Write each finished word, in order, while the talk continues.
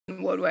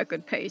world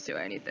record pace or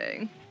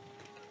anything.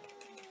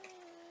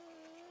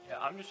 Yeah,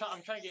 I'm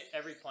trying to get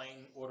every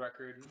plane world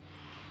record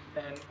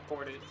and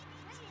hoard it,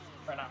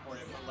 or not hoard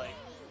it, but like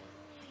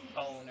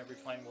own every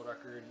plane world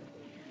record.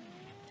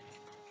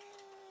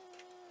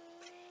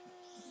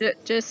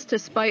 Just to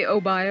spite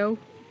Obio.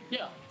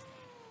 Yeah.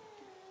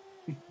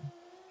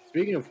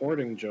 Speaking of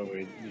hoarding,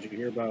 Joey, did you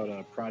hear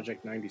about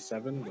Project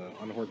 97, the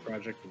unhoard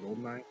project for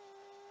GoldenEye?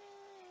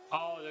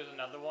 Oh, there's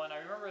another one. I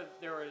remember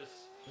there was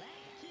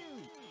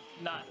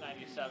not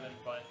 97,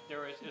 but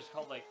it's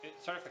called like it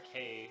started with a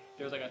K.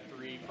 There was like a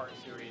 3-part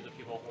series of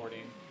people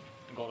hoarding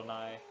in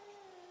GoldenEye.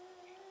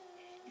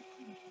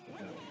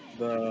 Yeah.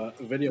 The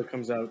video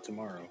comes out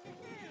tomorrow.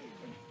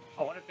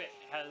 I wonder if it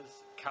has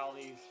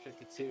Cowley's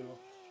 52.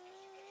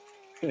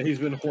 He's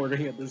been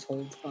hoarding it this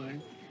whole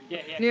time.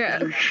 Yeah.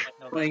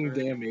 Playing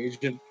damn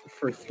agent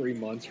for 3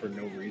 months for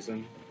no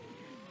reason.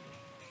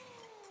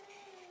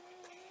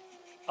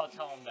 I'll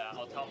tell him that.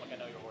 I'll tell him like I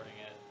know you're hoarding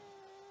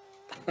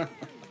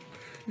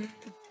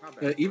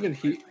it. Even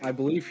I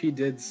believe he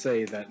did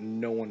say that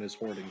no one is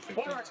hoarding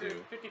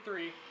 52.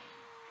 53.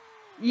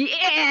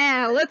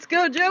 Yeah, let's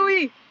go,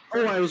 Joey.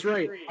 Oh, I was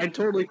right. I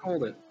totally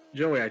called it.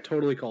 Joey, I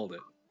totally called it.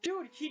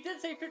 Dude, he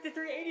did say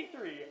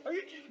 5383. Are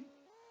you kidding?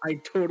 I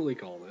totally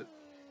called it.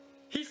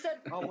 He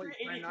said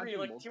 5383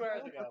 like 2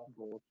 hours ago.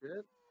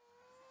 Bullshit.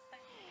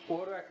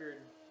 World record.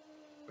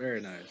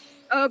 Very nice.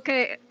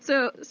 Okay,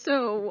 so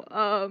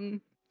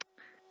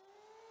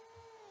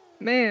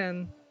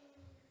man,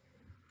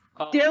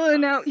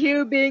 Dylan out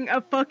here being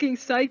a fucking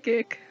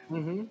psychic.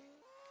 Mm-hmm.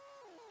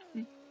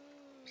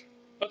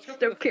 I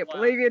still can't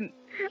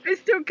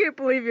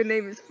believe your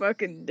name is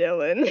fucking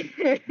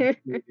Dylan.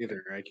 Me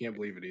either. I can't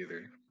believe it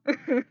either.